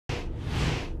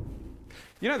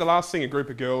You know the last thing a group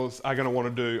of girls are going to want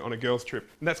to do on a girls' trip,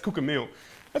 and that's cook a meal.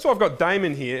 That's why I've got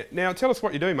Damon here. Now tell us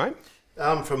what you do, mate.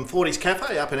 I'm from 40's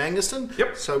Cafe up in Angaston.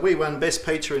 Yep. So we won Best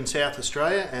Pizza in South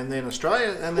Australia and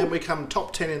then we come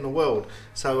top 10 in the world.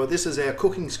 So this is our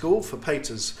cooking school for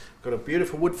pizzas. Got a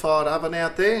beautiful wood-fired oven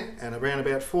out there and around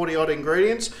about 40 odd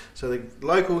ingredients. So the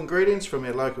local ingredients from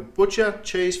our local butcher,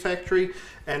 cheese factory,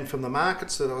 and from the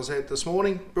markets that I was at this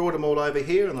morning, brought them all over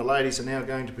here, and the ladies are now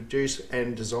going to produce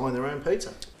and design their own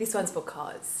pizza. This one's for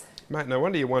Cos. Mate, no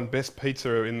wonder you won Best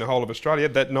Pizza in the whole of Australia.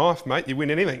 That knife, mate, you win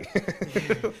anything.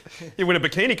 You win a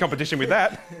bikini competition with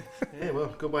that. Yeah,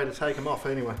 well, good way to take them off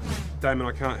anyway. Damon,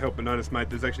 I can't help but notice, mate,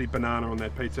 there's actually banana on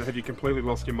that pizza. Have you completely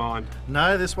lost your mind?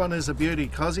 No, this one is a beauty,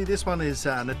 Cosi. This one is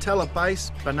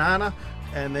Nutella-based banana,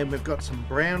 and then we've got some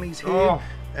brownies here. Oh.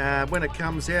 When it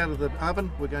comes out of the oven,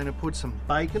 we're going to put some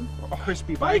bacon,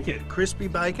 crispy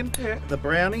bacon, Yeah. the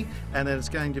brownie, and then it's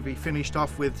going to be finished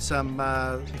off with some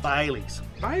Baileys.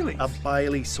 Baileys? A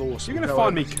Bailey sauce. You're going to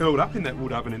find me curled up in that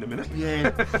wood oven in a minute.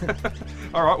 Yeah.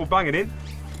 All right, we'll bung it in.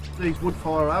 These wood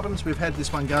fire ovens, we've had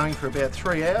this one going for about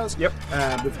 3 hours. Yep.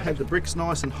 We've had the bricks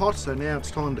nice and hot, so now it's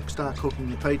time to start cooking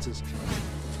the pizzas.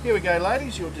 Here we go,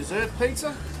 ladies, your dessert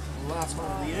pizza. The last one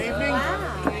of the evening.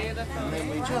 Wow. And then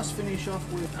we just finish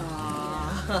off with...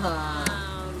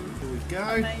 Here we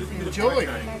go. Enjoy.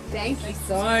 Thank you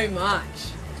so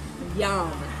much.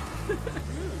 Yum.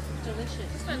 Delicious.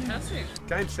 It's fantastic.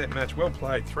 Game, set, match. Well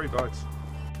played. 3 votes.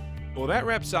 Well, that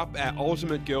wraps up our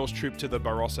ultimate girls trip to the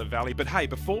Barossa Valley. But hey,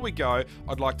 before we go,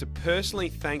 I'd like to personally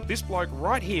thank this bloke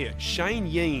right here, Shane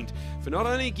Yeend, for not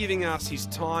only giving us his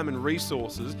time and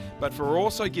resources, but for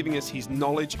also giving us his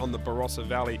knowledge on the Barossa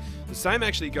Valley. The same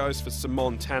actually goes for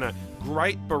Simon Tanner,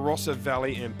 great Barossa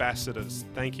Valley ambassadors.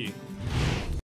 Thank you.